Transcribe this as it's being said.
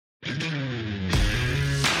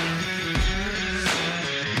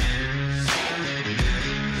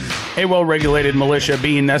A well-regulated militia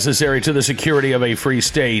being necessary to the security of a free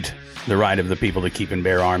state. The right of the people to keep and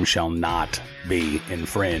bear arms shall not be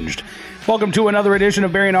infringed. Welcome to another edition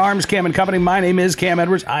of Bearing Arms, Cam and Company. My name is Cam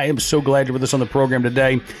Edwards. I am so glad you're with us on the program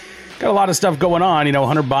today. Got a lot of stuff going on. You know,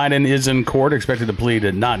 Hunter Biden is in court, expected to plead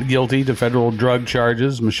not guilty to federal drug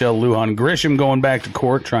charges. Michelle Lujan Grisham going back to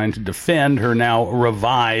court, trying to defend her now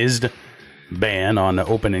revised ban on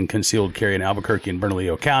open and concealed carry in Albuquerque and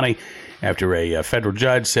Bernalillo County after a federal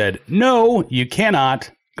judge said, no, you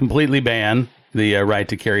cannot completely ban the right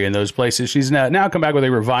to carry in those places. She's now come back with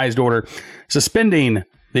a revised order suspending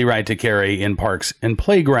the right to carry in parks and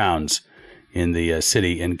playgrounds in the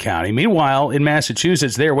city and county. Meanwhile, in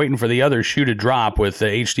Massachusetts, they're waiting for the other shoe to drop with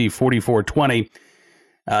HD 4420.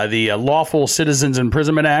 The Lawful Citizens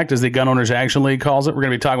Imprisonment Act, as the Gun Owners Action League calls it. We're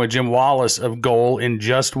going to be talking with Jim Wallace of Goal in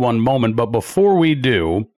just one moment. But before we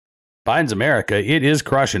do, Biden's America, it is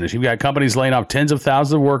crushing us. You've got companies laying off tens of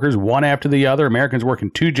thousands of workers, one after the other. Americans working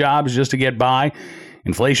two jobs just to get by.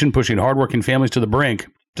 Inflation pushing hardworking families to the brink.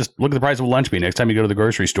 Just look at the price of a lunch meat next time you go to the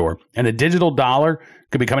grocery store. And a digital dollar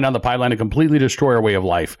could be coming down the pipeline to completely destroy our way of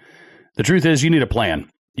life. The truth is, you need a plan.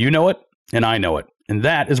 You know it, and I know it. And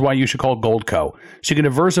that is why you should call Goldco. So you can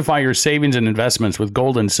diversify your savings and investments with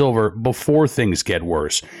gold and silver before things get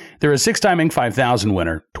worse. They're a 6-time Inc. 5000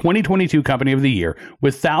 winner, 2022 Company of the Year,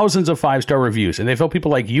 with thousands of 5-star reviews. And they've helped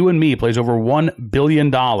people like you and me place over $1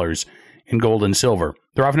 billion in gold and silver.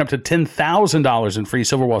 They're offering up to $10,000 in free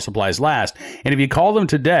silver while supplies last. And if you call them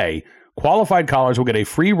today, qualified callers will get a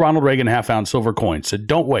free Ronald Reagan half-ounce silver coin. So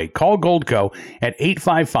don't wait. Call Goldco at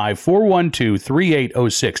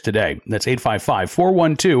 855-412-3806 today. That's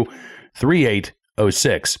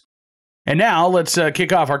 855-412-3806. And now let's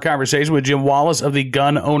kick off our conversation with Jim Wallace of the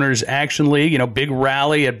Gun Owners Action League. You know, big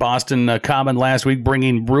rally at Boston Common last week,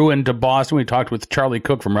 bringing Bruin to Boston. We talked with Charlie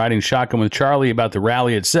Cook from Riding Shotgun with Charlie about the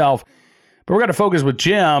rally itself. But we're going to focus with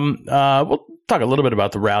Jim. We'll talk a little bit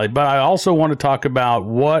about the rally, but I also want to talk about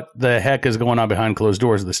what the heck is going on behind closed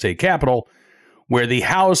doors at the state capitol, where the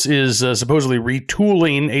House is supposedly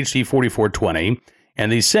retooling HD 4420,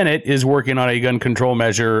 and the Senate is working on a gun control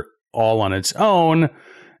measure all on its own,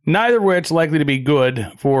 neither of which likely to be good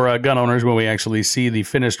for gun owners when we actually see the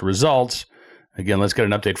finished results. Again, let's get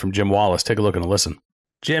an update from Jim Wallace. Take a look and a listen.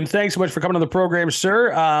 Jim, thanks so much for coming on the program,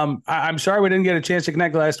 sir. I'm sorry we didn't get a chance to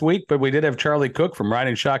connect last week, but we did have Charlie Cook from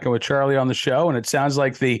Riding Shotgun with Charlie on the show, and it sounds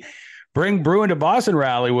like the Bring Bruin to Boston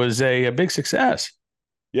rally was a big success.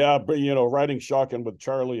 Yeah, but, you know, Riding Shotgun with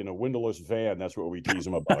Charlie in a windowless van, that's what we tease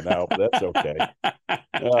him about now, but that's okay.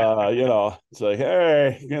 You know, it's like,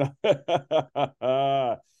 hey, you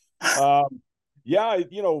know. Yeah,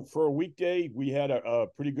 you know, for a weekday, we had a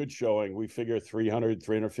pretty good showing. We figured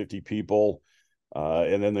 350 people.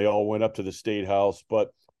 And then they all went up to the State House. But,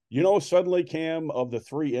 you know, suddenly, Cam, of the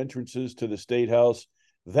 3 entrances to the State House,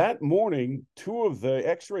 that morning, 2 of the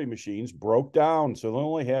x-ray machines broke down. So they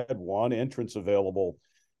only had 1 entrance available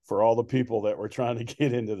for all the people that were trying to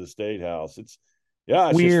get into the State House. It's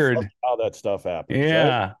weird just how that stuff happens.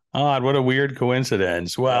 Yeah. Right? Odd. What a weird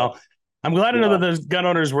coincidence. Well, I'm glad to know that those gun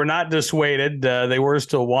owners were not dissuaded. They were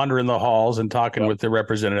still wandering the halls and talking with the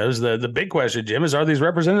representatives. The big question, Jim, is, are these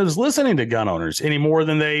representatives listening to gun owners any more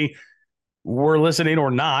than they were listening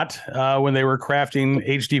or not when they were crafting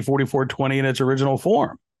HD 4420 in its original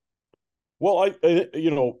form? Well, I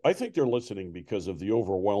think they're listening because of the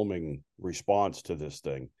overwhelming response to this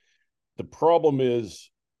thing. The problem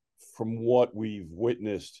is, from what we've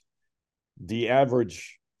witnessed, the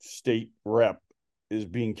average state rep is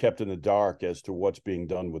being kept in the dark as to what's being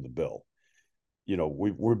done with the bill. You know,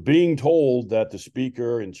 we're being told that the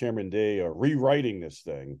Speaker and Chairman Day are rewriting this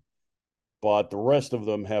thing, but the rest of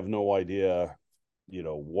them have no idea, you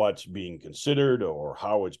know, what's being considered or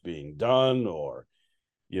how it's being done, or,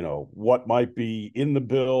 you know, what might be in the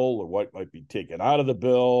bill or what might be taken out of the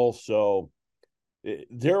bill. So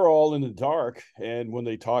they're all in the dark. And when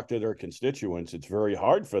they talk to their constituents, it's very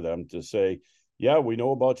hard for them to say, yeah, we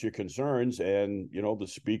know about your concerns, and, you know, the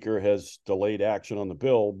Speaker has delayed action on the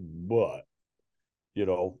bill, but, you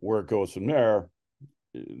know, where it goes from there,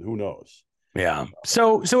 who knows? Yeah.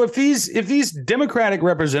 So if these Democratic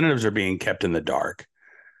representatives are being kept in the dark,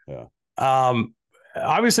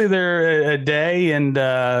 obviously they're a day, and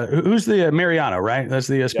who's the Mariano, right? That's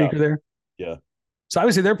the Speaker there. Yeah. So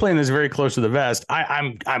obviously they're playing this very close to the vest.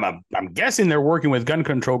 I'm guessing they're working with gun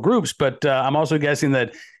control groups, but I'm also guessing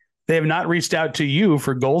that they have not reached out to you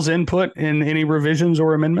for goals input in any revisions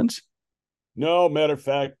or amendments? No, matter of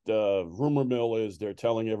fact, rumor mill is they're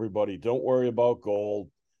telling everybody, don't worry about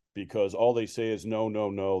gold, because all they say is no,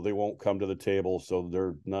 no, no. They won't come to the table, so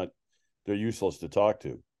they're useless to talk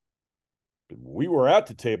to. we were at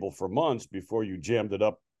the table for months before you jammed it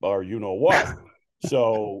up our you-know-what.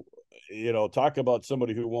 So, talk about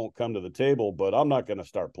somebody who won't come to the table, but I'm not going to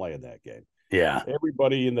start playing that game. Yeah.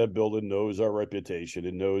 Everybody in that building knows our reputation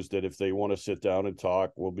and knows that if they want to sit down and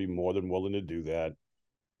talk, we'll be more than willing to do that.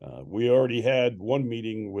 We already had one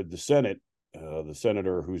meeting with the Senate, the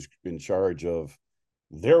senator who's in charge of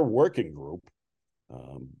their working group.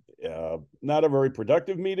 Not a very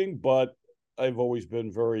productive meeting, but I've always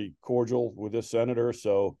been very cordial with this senator.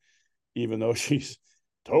 So even though she's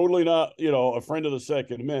totally not, a friend of the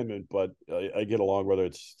Second Amendment, but I get along with her.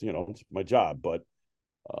 It's my job. But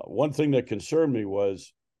one thing that concerned me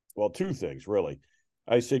was, well, two things, really.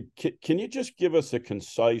 I said, can you just give us a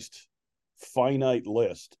concise, finite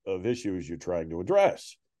list of issues you're trying to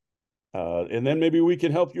address? And then maybe we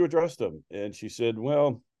can help you address them. And she said,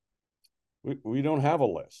 well, we don't have a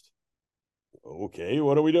list. Okay,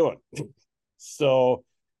 what are we doing? So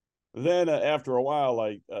then after a while,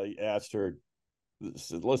 I asked her,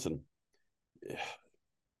 said, listen,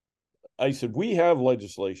 I said, we have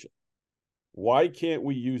legislation. Why can't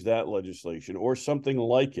we use that legislation or something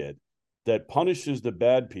like it that punishes the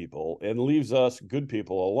bad people and leaves us good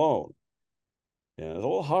people alone? And I was a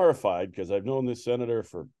little horrified because I've known this senator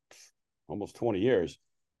for almost 20 years.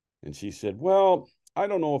 And she said, well, I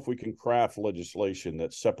don't know if we can craft legislation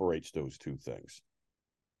that separates those two things.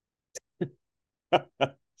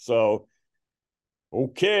 So,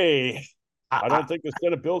 okay. I don't think the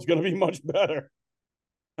Senate bill is going to be much better.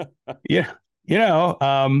 Yeah.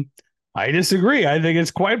 I disagree. I think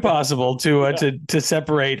it's quite possible to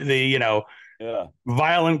separate the,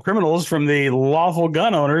 violent criminals from the lawful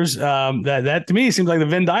gun owners. That to me seems like the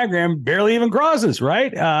Venn diagram barely even crosses,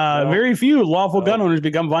 right? Very few lawful gun owners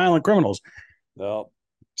become violent criminals. No.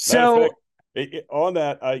 So on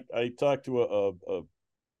that, I talked to a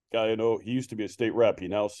guy I know. He used to be a state rep. He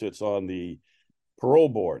now sits on the parole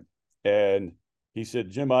board. And he said,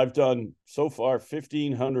 Jim, I've done so far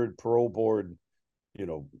 1,500 parole board,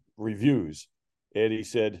 reviews. And he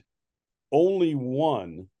said, only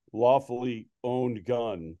one lawfully owned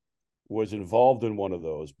gun was involved in one of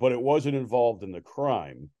those, but it wasn't involved in the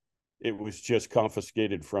crime. It was just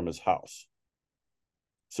confiscated from his house.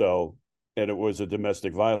 So, and it was a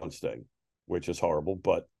domestic violence thing, which is horrible.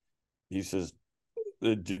 But he says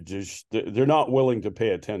they're not willing to pay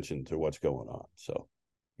attention to what's going on. So,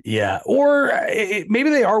 yeah, or maybe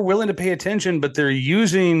they are willing to pay attention, but they're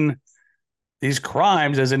using these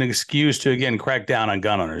crimes as an excuse to, again, crack down on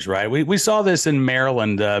gun owners, right? We saw this in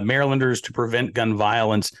Maryland. Marylanders to prevent gun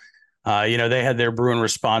violence. They had their Bruin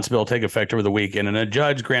response bill take effect over the weekend, and a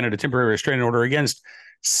judge granted a temporary restraining order against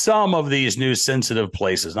some of these new sensitive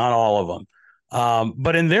places, not all of them.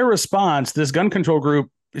 But in their response, this gun control group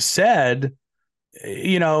said,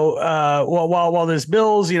 while this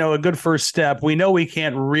bill's, a good first step, we know we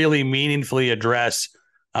can't really meaningfully address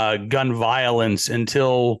gun violence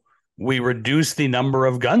until we reduce the number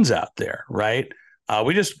of guns out there, right?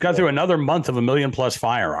 We just got through another month of 1 million plus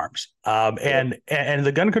firearms. And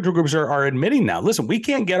the gun control groups are admitting now, listen, we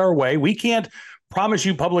can't get our way. We can't promise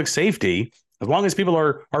you public safety as long as people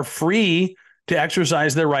are free to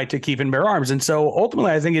exercise their right to keep and bear arms. And so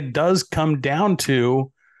ultimately, I think it does come down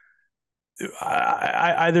to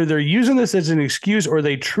either they're using this as an excuse or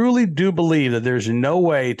they truly do believe that there's no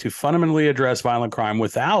way to fundamentally address violent crime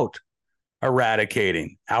without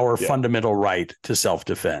eradicating our fundamental right to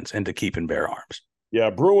self-defense and to keep and bear arms. Yeah,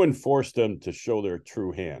 Bruin forced them to show their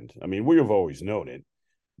true hand. I mean, we have always known it,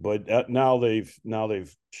 but now they've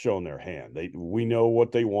shown their hand. We know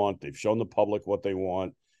what they want. They've shown the public what they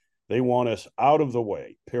want. They want us out of the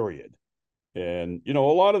way, period. And, a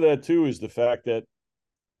lot of that, too, is the fact that,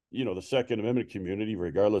 the Second Amendment community,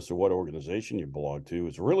 regardless of what organization you belong to,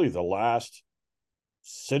 is really the last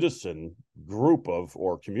citizen group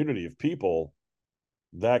or community of people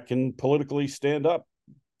that can politically stand up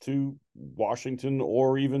to Washington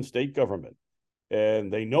or even state government.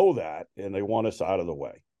 And they know that, and they want us out of the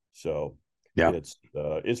way. So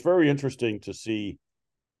it's very interesting to see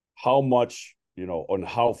how much, and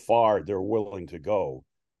how far they're willing to go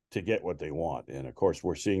to get what they want. And of course,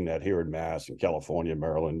 we're seeing that here in Mass and California,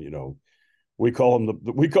 Maryland. We call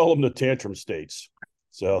them the tantrum states.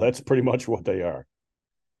 So that's pretty much what they are.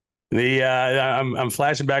 I'm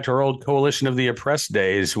flashing back to our old Coalition of the Oppressed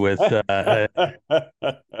days with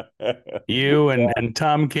you and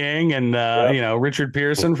Tom King and Richard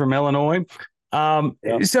Pearson from Illinois.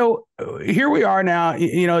 So here we are now.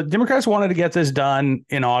 Democrats wanted to get this done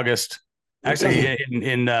in August. Actually,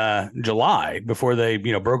 in July, before they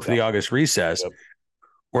broke for the August recess.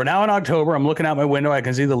 We're now in October. I'm looking out my window. I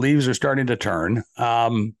can see the leaves are starting to turn.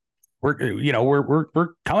 we're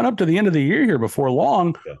coming up to the end of the year here before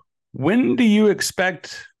long. Yeah. When do you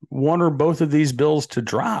expect one or both of these bills to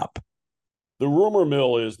drop? The rumor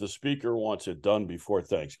mill is the speaker wants it done before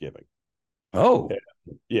Thanksgiving. Oh,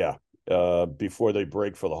 Yeah, before they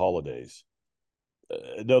break for the holidays.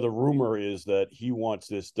 Another rumor is that he wants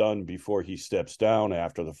this done before he steps down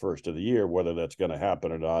after the first of the year. Whether that's going to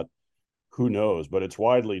happen or not, who knows? But it's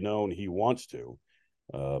widely known he wants to,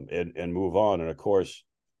 and move on. And of course,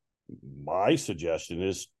 my suggestion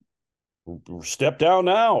is step down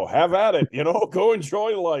now, have at it. Go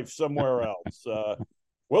enjoy life somewhere else.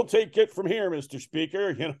 We'll take it from here, Mr.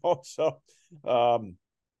 Speaker. So,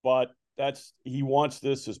 but he wants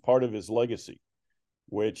this as part of his legacy,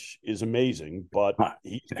 which is amazing, but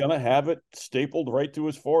he's going to have it stapled right to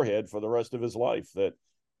his forehead for the rest of his life that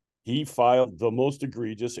he filed the most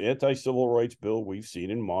egregious anti-civil rights bill we've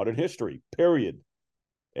seen in modern history, period.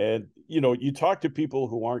 And, you talk to people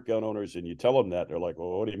who aren't gun owners and you tell them that, they're like,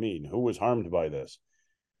 well, what do you mean? Who was harmed by this?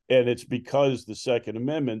 And it's because the Second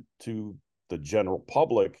Amendment to the general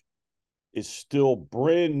public is still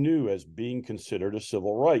brand new as being considered a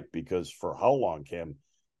civil right, because for how long, Cam?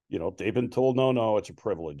 They've been told, no, it's a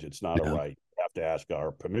privilege. It's not a right. You have to ask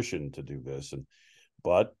our permission to do this.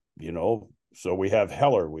 But so we have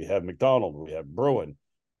Heller, we have McDonald, we have Bruin,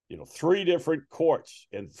 3 different courts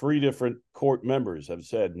and 3 different court members have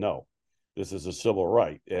said, no, this is a civil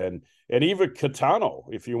right. And even Catano,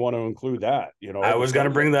 if you want to include that, I was going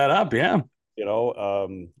to bring that up. Yeah.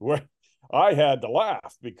 Where I had to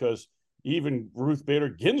laugh because even Ruth Bader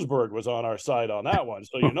Ginsburg was on our side on that one.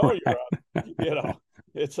 So, you're up,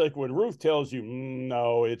 it's like when Ruth tells you,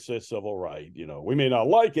 no, it's a civil right. We may not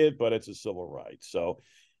like it, but it's a civil right. So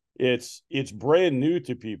it's brand new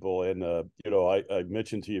to people. And, I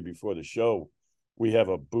mentioned to you before the show, we have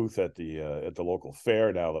a booth at the local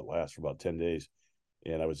fair now that lasts for about 10 days.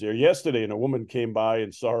 And I was there yesterday and a woman came by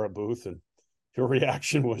and saw our booth and her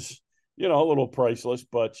reaction was, a little priceless,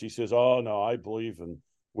 but she says, oh, no, I believe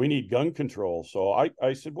we need gun control. So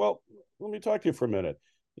I said, well, let me talk to you for a minute.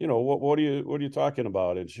 What are you talking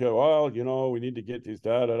about? And she said, well, we need to get these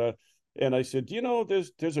da. And I said,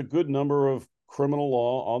 there's a good number of criminal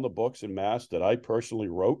law on the books in Mass that I personally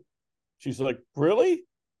wrote. She's like, really?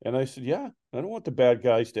 And I said, yeah, I don't want the bad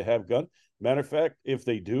guys to have guns. Matter of fact, if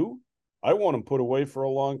they do, I want them put away for a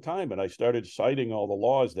long time. And I started citing all the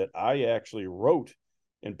laws that I actually wrote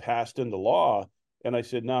and passed into law. And I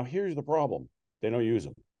said, now here's the problem. They don't use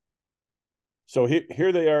them. So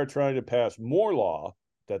here they are trying to pass more law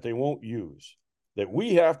that they won't use, that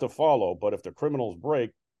we have to follow. But if the criminals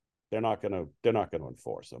break, they're not going to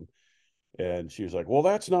enforce them. And she was like, well,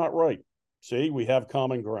 that's not right. See, we have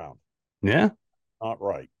common ground. Yeah. Not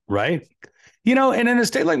right. Right. And in a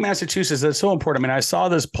state like Massachusetts, that's so important. I mean, I saw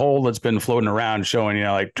this poll that's been floating around showing,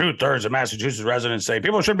 like 2/3 of Massachusetts residents say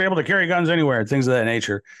people should be able to carry guns anywhere, things of that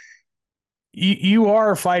nature. You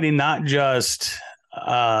are fighting not just,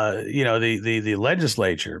 the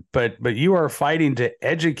legislature, but you are fighting to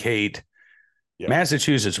educate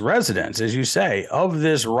Massachusetts residents, as you say, of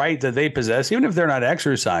this right that they possess, even if they're not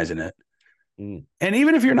exercising it. And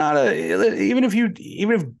even if you're not even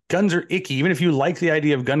if guns are icky, even if you like the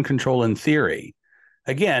idea of gun control in theory,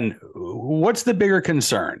 again, what's the bigger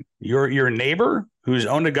concern? Your neighbor who's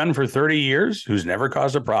owned a gun for 30 years, who's never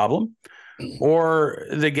caused a problem, or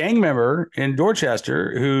the gang member in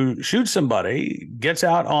Dorchester who shoots somebody, gets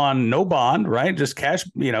out on no bond, right? Just cash,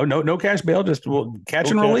 no cash bail, just catch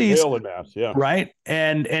and release. Yeah. Right.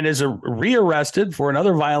 And is rearrested for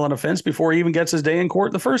another violent offense before he even gets his day in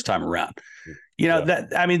court the first time around.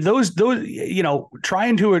 Those,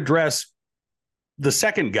 trying to address the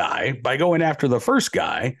second guy by going after the first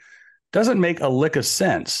guy doesn't make a lick of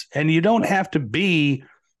sense. And you don't have to be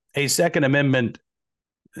a Second Amendment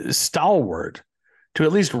stalwart to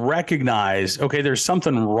at least recognize, okay, there's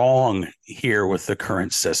something wrong here with the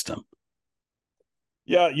current system.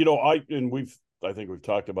 Yeah, I think we've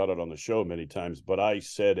talked about it on the show many times, but I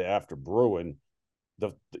said after Bruin,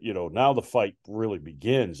 now the fight really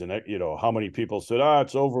begins. And how many people said,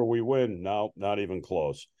 it's over, we win. No, not even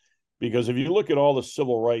close. Because if you look at all the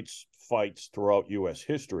civil rights fights throughout U.S.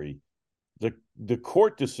 history, the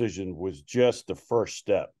court decision was just the first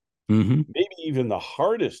step. Mm-hmm. Maybe even the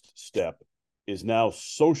hardest step is now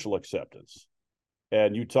social acceptance.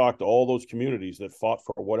 And you talk to all those communities that fought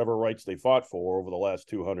for whatever rights they fought for over the last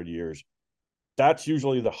 200 years. That's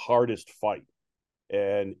usually the hardest fight.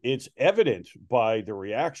 And it's evident by the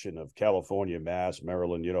reaction of California, Mass,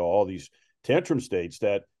 Maryland, all these tantrum states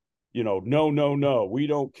that, no, we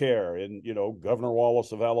don't care. And, Governor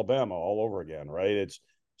Wallace of Alabama all over again, right? It's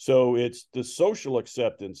the social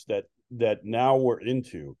acceptance that now we're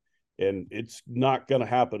into. And it's not going to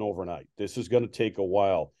happen overnight. This is going to take a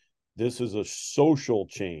while. This is a social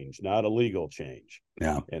change, not a legal change.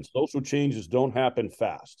 Yeah. And social changes don't happen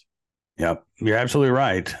fast. Yep. You're absolutely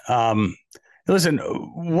right. Listen,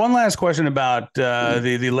 one last question about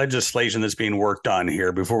the legislation that's being worked on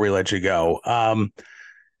here before we let you go.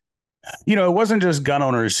 It wasn't just gun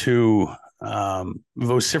owners who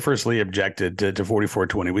vociferously objected to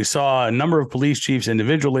 4420. We saw a number of police chiefs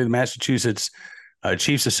individually. The Massachusetts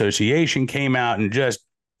Chiefs Association came out and just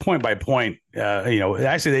point by point,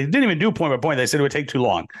 actually they didn't even do point by point. They said it would take too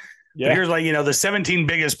long. Yeah. But here's the 17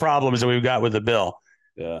 biggest problems that we've got with the bill.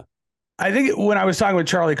 Yeah. I think when I was talking with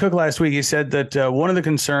Charlie Cook last week, he said that one of the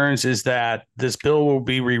concerns is that this bill will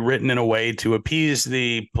be rewritten in a way to appease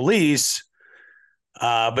the police,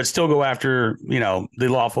 but still go after, the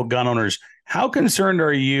lawful gun owners. How concerned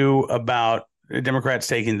are you about Democrats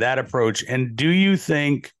taking that approach? And do you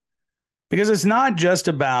think, because it's not just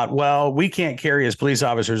about, well, we can't carry as police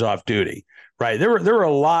officers off duty, right? There were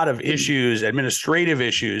a lot of issues, administrative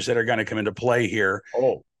issues that are going to come into play here.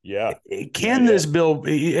 Oh, yeah. Can this bill,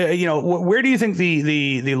 where do you think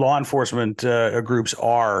the law enforcement groups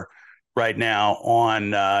are right now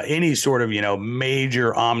on any sort of,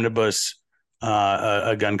 major omnibus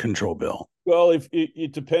a gun control bill? Well, if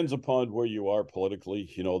it depends upon where you are politically.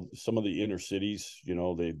 Some of the inner cities,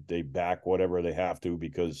 they back whatever they have to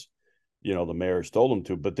because, the mayor's told them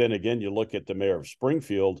to. But then again, you look at the mayor of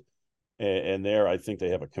Springfield, and there, I think they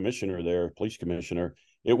have a commissioner there, police commissioner.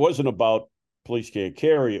 It wasn't about police can't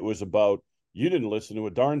carry. It was about, you didn't listen to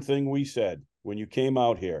a darn thing we said when you came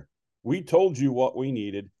out here. We told you what we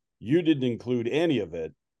needed. You didn't include any of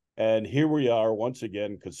it. And here we are once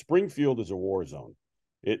again, because Springfield is a war zone.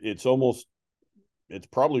 It's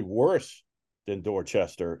probably worse than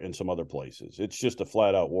Dorchester and some other places. It's just a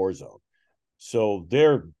flat out war zone. So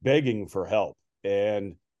they're begging for help,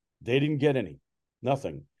 and they didn't get any,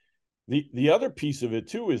 nothing. The other piece of it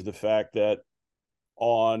too is the fact that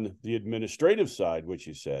on the administrative side, which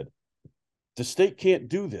you said, the state can't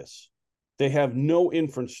do this. They have no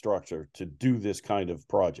infrastructure to do this kind of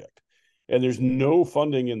project. And there's no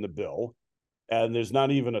funding in the bill. And there's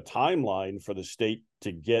not even a timeline for the state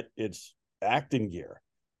to get its acting gear.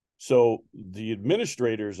 So the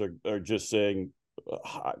administrators are just saying,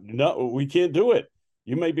 no, we can't do it.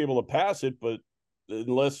 You may be able to pass it, but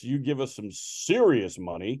unless you give us some serious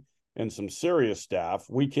money and some serious staff,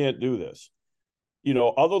 we can't do this.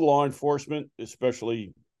 Other law enforcement,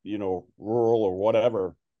 especially, rural or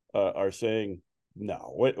whatever, are saying,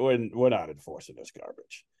 no, we're not enforcing this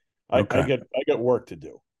garbage. Okay. I got work to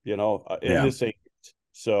do, and this ain't.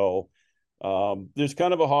 So there's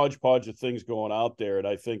kind of a hodgepodge of things going out there. And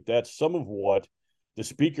I think that's some of what the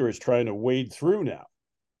speaker is trying to wade through now,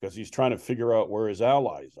 because he's trying to figure out where his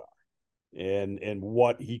allies are and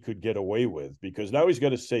what he could get away with, because now he's got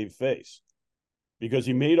to save face, because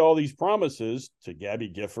he made all these promises to Gabby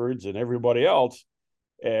Giffords and everybody else.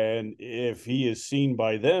 And if he is seen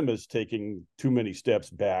by them as taking too many steps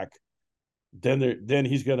back, then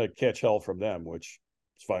he's going to catch hell from them, which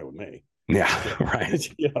is fine with me. Yeah, right.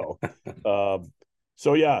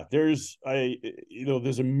 So yeah, there's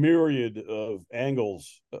a myriad of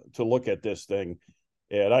angles to look at this thing.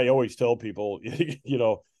 And I always tell people,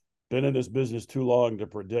 been in this business too long to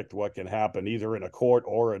predict what can happen either in a court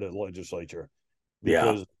or in a legislature,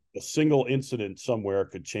 because a single incident somewhere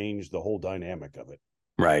could change the whole dynamic of it.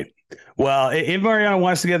 Right. Well, if Mariano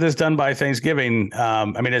wants to get this done by Thanksgiving,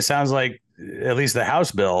 it sounds like at least the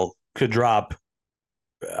House bill could drop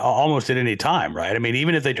almost at any time, right?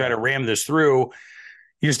 Even if they try to ram this through,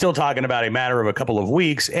 you're still talking about a matter of a couple of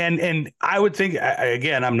weeks. And I would think,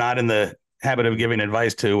 again, I'm not in the habit of giving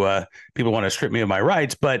advice to people who want to strip me of my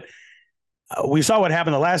rights, but we saw what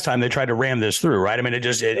happened the last time they tried to ram this through, right?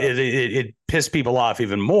 It pissed people off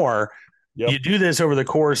even more. Yep. You do this over the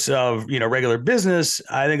course of, regular business.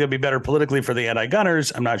 I think it'd be better politically for the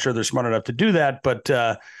anti-gunners. I'm not sure they're smart enough to do that, but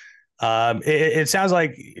it sounds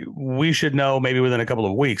like we should know maybe within a couple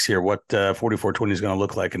of weeks here what 4420 is going to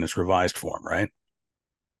look like in its revised form, right?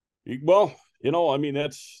 Well,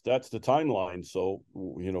 that's the timeline. So,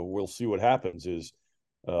 we'll see what happens. Is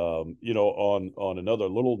on another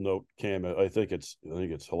little note, Cam, I think it's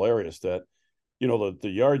hilarious that the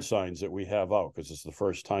yard signs that we have out, because it's the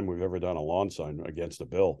first time we've ever done a lawn sign against a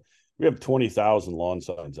bill. We have 20,000 lawn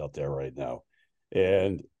signs out there right now.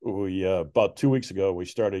 And we about 2 weeks ago, we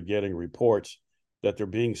started getting reports that they're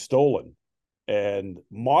being stolen and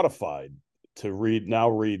modified to read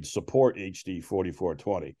support HD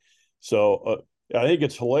 4420. So I think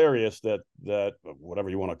it's hilarious that whatever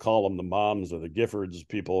you want to call them, the moms or the Giffords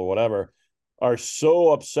people or whatever, are so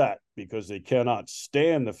upset because they cannot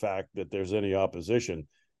stand the fact that there's any opposition,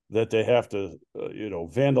 that they have to,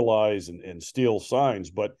 vandalize and steal signs.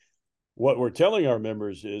 But what we're telling our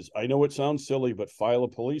members is, I know it sounds silly, but file a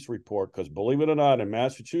police report, because believe it or not, in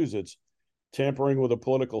Massachusetts, tampering with a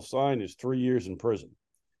political sign is 3 years in prison.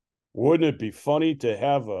 Wouldn't it be funny to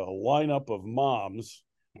have a lineup of moms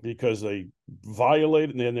because they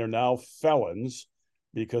violated, and they're now felons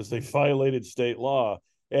because they violated state law?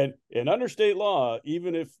 And under state law,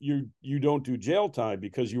 even if you don't do jail time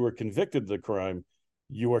because you were convicted of the crime,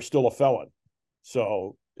 you are still a felon.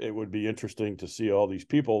 So it would be interesting to see all these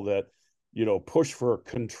people that, push for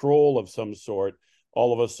control of some sort,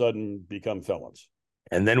 all of a sudden become felons.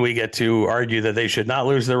 And then we get to argue that they should not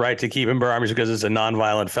lose the right to keep and bear arms because it's a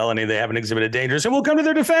nonviolent felony. They haven't exhibited dangers, and we'll come to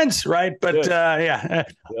their defense, right? But yeah.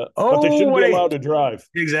 But they shouldn't be allowed to drive.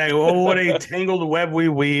 Exactly. Oh, what a tangled web we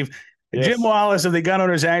weave. Yes. Jim Wallace of the Gun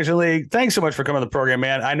Owners Action League, thanks so much for coming to the program,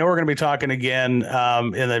 man. I know we're going to be talking again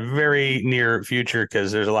in the very near future,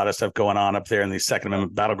 because there's a lot of stuff going on up there in the Second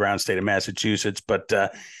Amendment battleground state of Massachusetts. But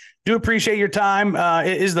do appreciate your time.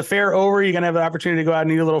 Is the fair over? Are you going to have the opportunity to go out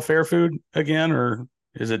and eat a little fair food again, or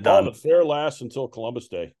is it done? The fair lasts until Columbus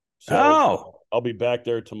Day. So I'll be back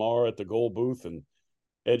there tomorrow at the Gold Booth and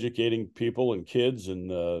educating people and kids.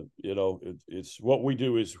 And, it's what we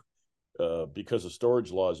do is, because of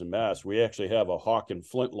storage laws in Mass, we actually have a hawk and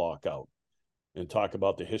flintlock out and talk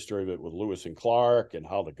about the history of it with Lewis and Clark and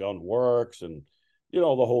how the gun works and, the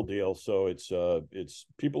whole deal. So it's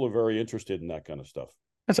people are very interested in that kind of stuff.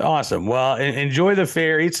 That's awesome. Well, enjoy the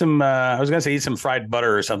fair. Eat some, I was going to say eat some fried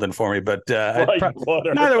butter or something for me, but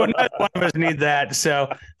neither one of us need that. So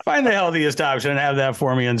find the healthiest option and have that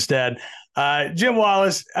for me instead. Jim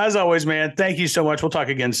Wallace, as always, man, thank you so much. We'll talk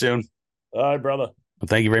again soon. All right, brother. Well,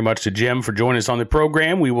 thank you very much to Jim for joining us on the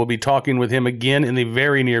program. We will be talking with him again in the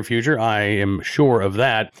very near future. I am sure of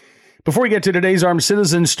that. Before we get to today's Armed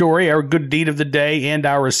Citizen story, our good deed of the day, and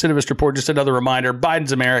our recidivist report, just another reminder,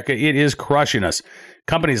 Biden's America, it is crushing us.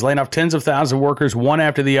 Companies laying off tens of thousands of workers, one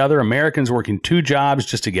after the other. Americans working 2 jobs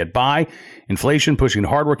just to get by. Inflation pushing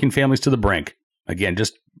hardworking families to the brink. Again,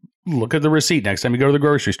 just look at the receipt next time you go to the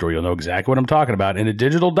grocery store. You'll know exactly what I'm talking about. And a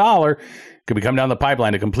digital dollar could be coming down the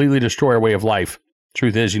pipeline to completely destroy our way of life.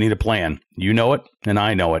 Truth is, you need a plan. You know it, and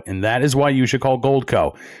I know it. And that is why you should call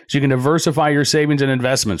Goldco. So you can diversify your savings and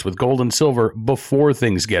investments with gold and silver before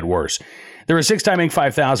things get worse. They're a 6-time Inc.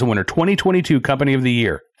 5000 winner, 2022 Company of the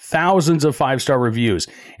Year, thousands of 5-star reviews,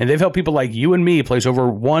 and they've helped people like you and me place over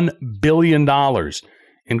 $1 billion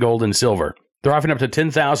in gold and silver. They're offering up to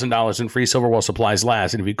 $10,000 in free silver while supplies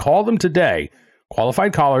last. And if you call them today,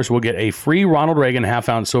 qualified callers will get a free Ronald Reagan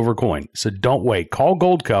half-ounce silver coin. So don't wait. Call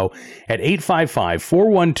Goldco at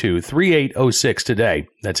 855-412-3806 today.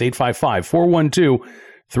 That's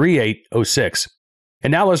 855-412-3806.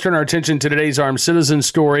 And now let's turn our attention to today's Armed Citizen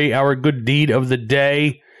story, our good deed of the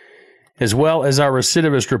day, as well as our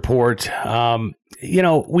recidivist report.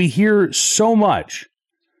 We hear so much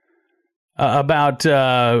about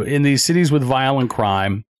in these cities with violent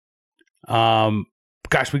crime. We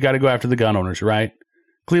got to go after the gun owners, right?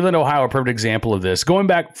 Cleveland, Ohio, a perfect example of this. Going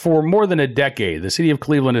back for more than a decade, the city of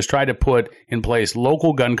Cleveland has tried to put in place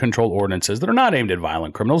local gun control ordinances that are not aimed at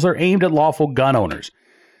violent criminals. They're aimed at lawful gun owners.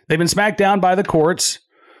 They've been smacked down by the courts,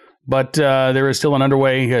 but there is still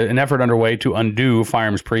an effort underway to undo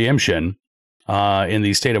firearms preemption in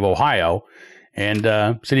the state of Ohio, and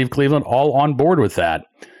city of Cleveland all on board with that.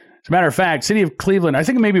 As a matter of fact, city of Cleveland, I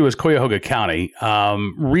think maybe it was Cuyahoga County,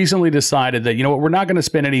 recently decided that, we're not going to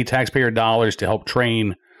spend any taxpayer dollars to help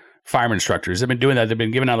train firearm instructors. They've been doing that. They've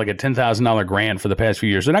been giving out like a $10,000 grant for the past few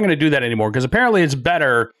years. They're not going to do that anymore because apparently it's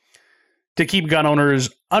better to keep gun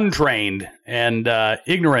owners untrained and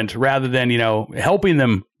ignorant rather than, helping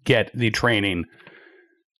them get the training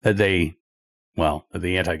that the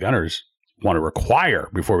anti-gunners want to require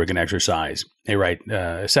before we can exercise a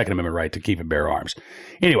Second Amendment right to keep and bear arms.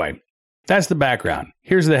 Anyway, that's the background.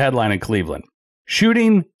 Here's the headline in Cleveland.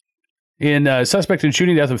 Suspect in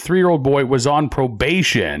shooting death of 3-year-old boy was on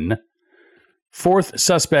probation. 4th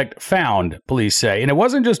suspect found, police say. And it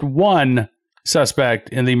wasn't just one suspect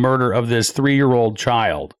in the murder of this 3-year-old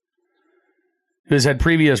child who's had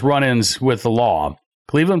previous run-ins with the law.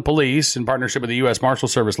 Cleveland police, in partnership with the U.S. Marshal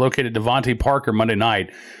Service, located Devontae Parker Monday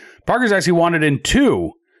night. Parker's actually wanted in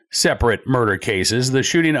 2 separate murder cases, the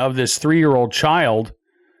shooting of this 3-year-old child,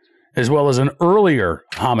 as well as an earlier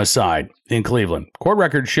homicide in Cleveland. Court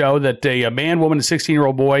records show that a man, woman, and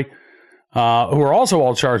 16-year-old boy, who are also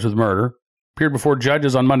all charged with murder, appeared before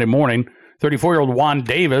judges on Monday morning. 34-year-old Juan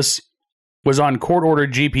Davis was on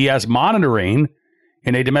court-ordered GPS monitoring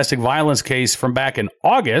in a domestic violence case from back in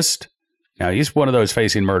August. Now, he's one of those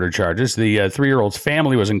facing murder charges. The 3-year-old's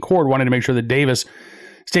family was in court wanting to make sure that Davis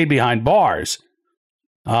stayed behind bars.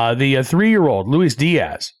 The 3-year-old, Luis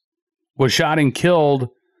Diaz, was shot and killed.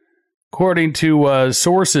 According to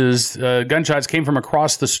sources, gunshots came from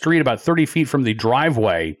across the street about 30 feet from the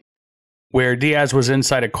driveway where Diaz was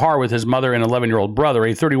inside a car with his mother and 11-year-old brother.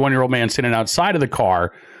 A 31-year-old man standing outside of the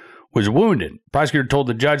car was wounded. Prosecutor told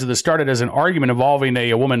the judge that this started as an argument involving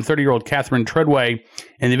a woman, 30-year-old Catherine Treadway,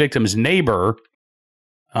 and the victim's neighbor.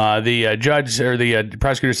 The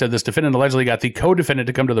prosecutor said this defendant allegedly got the co-defendant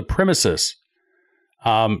to come to the premises.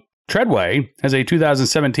 Treadway has a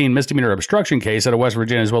 2017 misdemeanor obstruction case out of West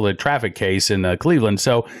Virginia, as well as a traffic case in Cleveland.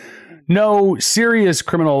 So no serious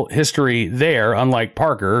criminal history there, unlike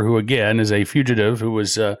Parker, who, again, is a fugitive who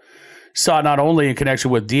was sought not only in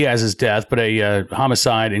connection with Diaz's death, but a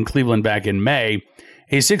homicide in Cleveland back in May.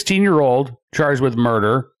 A 16-year-old charged with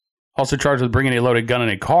murder, also charged with bringing a loaded gun in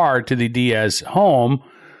a car to the Diaz home,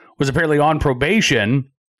 was apparently on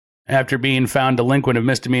probation after being found delinquent of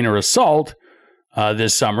misdemeanor assault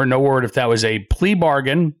this summer. No word if that was a plea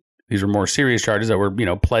bargain. These were more serious charges that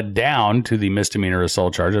were, pled down to the misdemeanor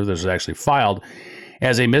assault charge. This was actually filed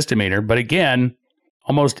as a misdemeanor. But again,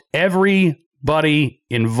 almost everybody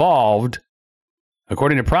involved,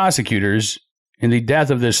 according to prosecutors, in the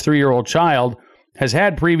death of this 3-year-old child has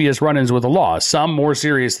had previous run-ins with the law, some more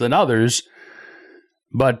serious than others,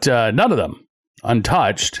 but none of them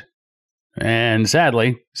untouched. And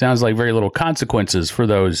sadly, sounds like very little consequences for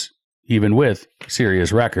those even with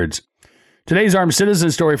serious records. Today's armed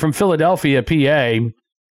citizen story from Philadelphia, PA,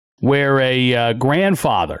 where a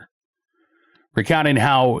grandfather recounting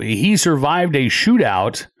how he survived a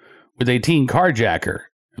shootout with a teen carjacker.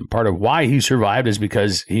 And part of why he survived is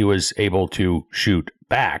because he was able to shoot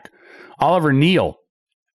back. Oliver Neal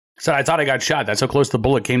said, "I thought I got shot. That's how close the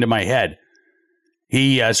bullet came to my head."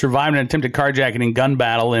 He survived an attempted carjacking and gun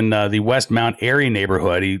battle in the West Mount Airy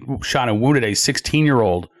neighborhood. He shot and wounded a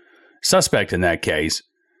 16-year-old suspect in that case.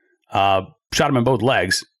 Shot him in both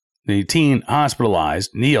legs. The teen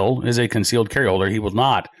hospitalized. Neal is a concealed carry holder. He will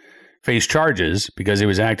not face charges because he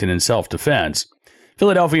was acting in self-defense.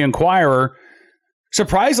 Philadelphia Inquirer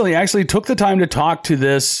surprisingly actually took the time to talk to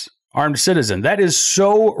this armed citizen. That is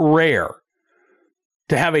so rare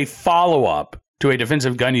to have a follow-up to a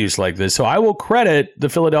defensive gun use like this. So I will credit the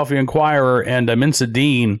Philadelphia Inquirer and Minsa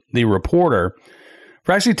Dean, the reporter,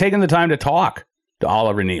 for actually taking the time to talk to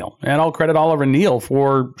Oliver Neal. And I'll credit Oliver Neal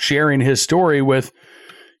for sharing his story with,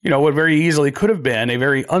 what very easily could have been a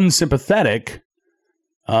very unsympathetic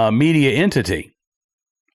media entity.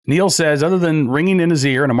 Neal says, other than ringing in his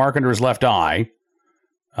ear and a mark under his left eye,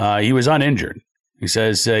 he was uninjured. He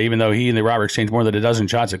says, even though he and the robber exchanged more than a dozen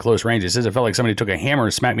shots at close range, he says it felt like somebody took a hammer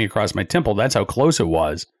and smacked me across my temple. That's how close it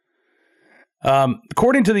was.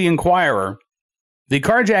 According to the Inquirer, the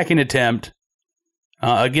carjacking attempt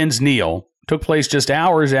against Neal took place just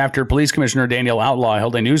hours after Police Commissioner Daniel Outlaw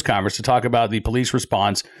held a news conference to talk about the police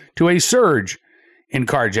response to a surge in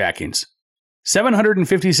carjackings.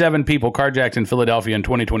 757 people carjacked in Philadelphia in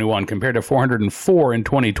 2021 compared to 404 in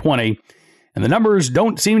 2020. And the numbers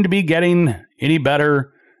don't seem to be getting any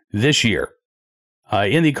better this year.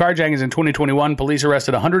 In the carjackings in 2021, police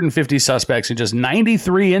arrested 150 suspects in just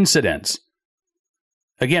 93 incidents.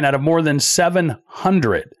 Again, out of more than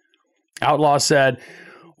 700. Outlaw said,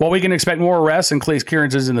 while we can expect more arrests and case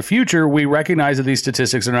clearances in the future, we recognize that these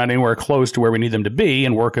statistics are not anywhere close to where we need them to be,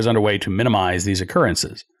 and work is underway to minimize these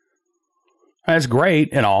occurrences. That's great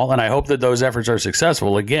and all, and I hope that those efforts are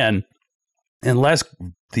successful. Again, unless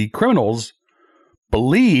the criminals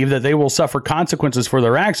believe that they will suffer consequences for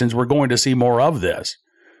their actions, we're going to see more of this.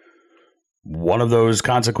 One of those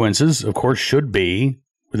consequences, of course, should be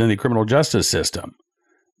within the criminal justice system.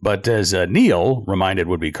 But as Neal reminded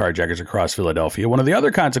would-be carjackers across Philadelphia, one of the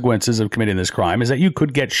other consequences of committing this crime is that you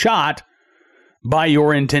could get shot by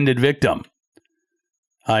your intended victim.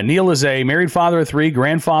 Neal is a married father of 3,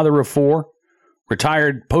 grandfather of 4,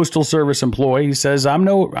 retired Postal Service employee. He says, I'm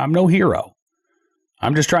no hero.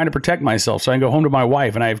 I'm just trying to protect myself so I can go home to my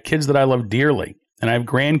wife, and I have kids that I love dearly, and I have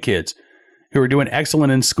grandkids who are doing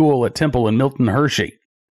excellent in school at Temple and Milton Hershey.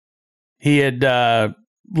 He had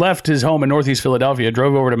left his home in Northeast Philadelphia,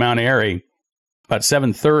 drove over to Mount Airy about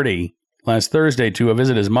 7:30 last Thursday to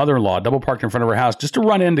visit his mother-in-law, double parked in front of her house just to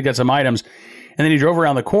run in to get some items, and then he drove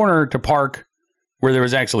around the corner to park where there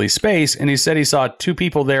was actually space, and he said he saw 2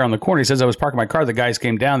 people there on the corner. He says, I was parking my car, the guys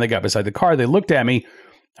came down, they got beside the car, they looked at me,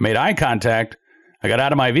 I made eye contact, I got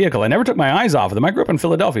out of my vehicle. I never took my eyes off of them. I grew up in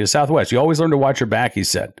Philadelphia, Southwest. You always learn to watch your back, he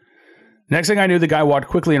said. Next thing I knew, the guy walked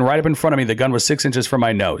quickly and right up in front of me. The gun was 6 inches from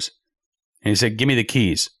my nose. And he said, give me the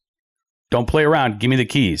keys. Don't play around. Give me the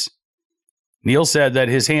keys. Neil said that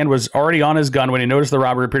his hand was already on his gun when he noticed the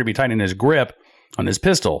robber appeared to be tightening his grip on his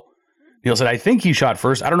pistol. Neil said, I think he shot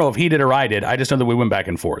first. I don't know if he did or I did. I just know that we went back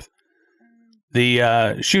and forth.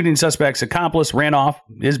 The shooting suspect's accomplice ran off,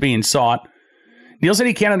 is being sought. Neil said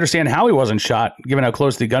he can't understand how he wasn't shot, given how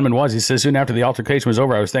close the gunman was. He says, soon after the altercation was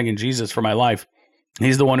over, I was thanking Jesus for my life.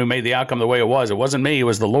 He's the one who made the outcome the way it was. It wasn't me, it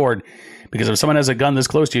was the Lord. Because if someone has a gun this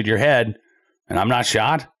close to you at your head, and I'm not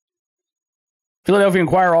shot. Philadelphia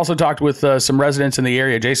Inquirer also talked with some residents in the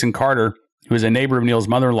area. Jason Carter, who is a neighbor of Neil's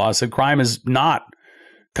mother-in-law, said crime is not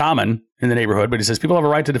common in the neighborhood, but he says people have a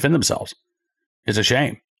right to defend themselves. It's a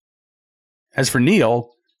shame. As for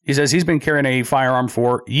Neil, he says he's been carrying a firearm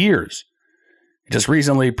for years. He just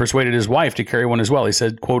recently persuaded his wife to carry one as well. He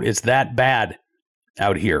said, quote, it's that bad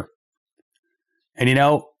out here. And you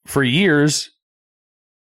know, for years,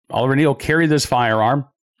 Oliver Neil carried this firearm,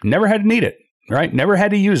 never had to need it, right? Never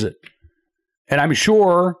had to use it. And I'm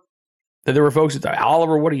sure that there were folks that thought,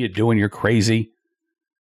 Oliver, what are you doing? You're crazy.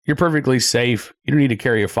 You're perfectly safe. You don't need to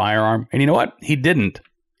carry a firearm. And you know what? He didn't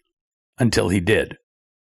until he did.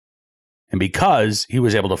 And because he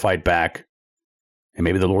was able to fight back, and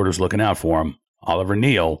maybe the Lord was looking out for him, Oliver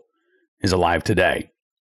Neil is alive today.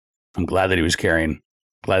 I'm glad that he was carrying,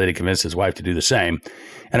 glad that he convinced his wife to do the same.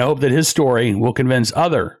 And I hope that his story will convince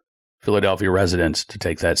other Philadelphia residents to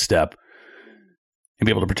take that step and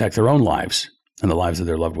be able to protect their own lives and the lives of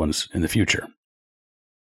their loved ones in the future.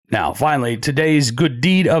 Now, finally, today's good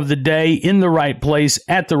deed of the day, in the right place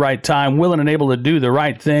at the right time, willing and able to do the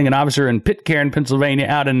right thing. An officer in Pitcairn, Pennsylvania,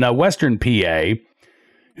 out in western PA,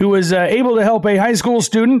 who was able to help a high school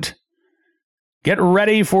student get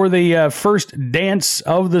ready for the first dance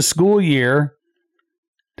of the school year.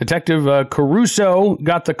 Detective Caruso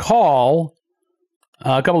got the call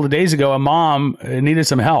a couple of days ago. A mom needed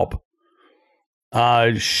some help.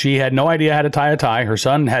 She had no idea how to tie a tie. Her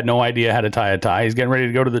son had no idea how to tie a tie. He's getting ready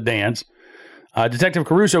to go to the dance. Detective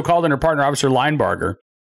Caruso called in her partner, Officer Linebarger,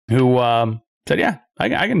 who said, yeah, I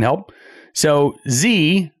can help. So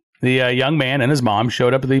Z, the young man, and his mom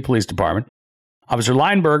showed up at the police department. Officer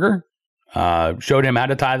Linebarger showed him how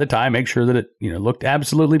to tie the tie, make sure that it looked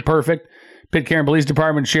absolutely perfect. Pitcairn Police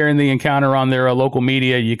Department sharing the encounter on their local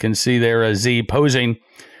media. You can see there Z posing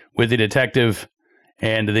with the detective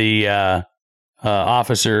and the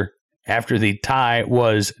officer after the tie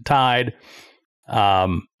was tied.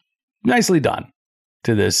 Nicely done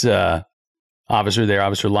to this officer there,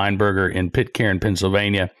 Officer Linebarger in Pitcairn,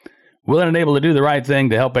 Pennsylvania. Willing and able to do the right thing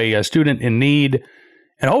to help a student in need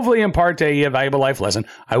and hopefully impart a valuable life lesson.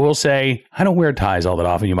 I will say, I don't wear ties all that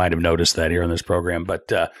often. You might have noticed that here on this program,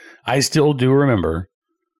 but I still do remember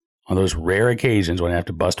on those rare occasions when I have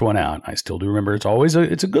to bust one out, I still do remember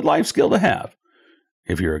it's a good life skill to have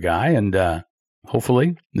if you're a guy. And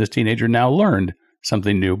hopefully this teenager now learned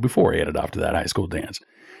something new before he headed off to that high school dance.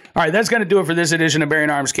 All right, that's going to do it for this edition of Bearing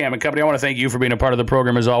Arms Cam and Company. I want to thank you for being a part of the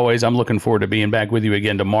program as always. I'm looking forward to being back with you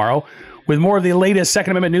again tomorrow with more of the latest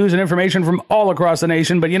Second Amendment news and information from all across the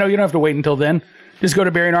nation. But you don't have to wait until then. Just go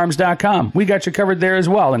to bearingarms.com. We got you covered there as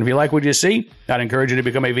well. And if you like what you see, I'd encourage you to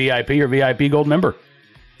become a VIP or VIP Gold member.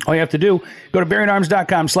 All you have to do, go to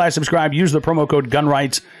bearingarms.com/subscribe, use the promo code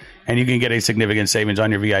GUNRIGHTS, and you can get a significant savings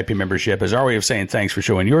on your VIP membership. As our way of saying thanks for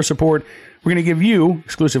showing your support, we're going to give you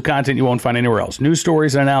exclusive content you won't find anywhere else. News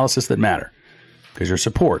stories and analysis that matter. Because your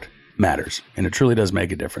support matters. And it truly does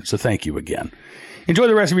make a difference. So thank you again. Enjoy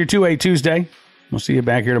the rest of your 2A Tuesday. We'll see you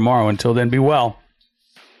back here tomorrow. Until then, be well,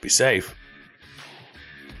 be safe,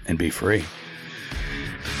 and be free.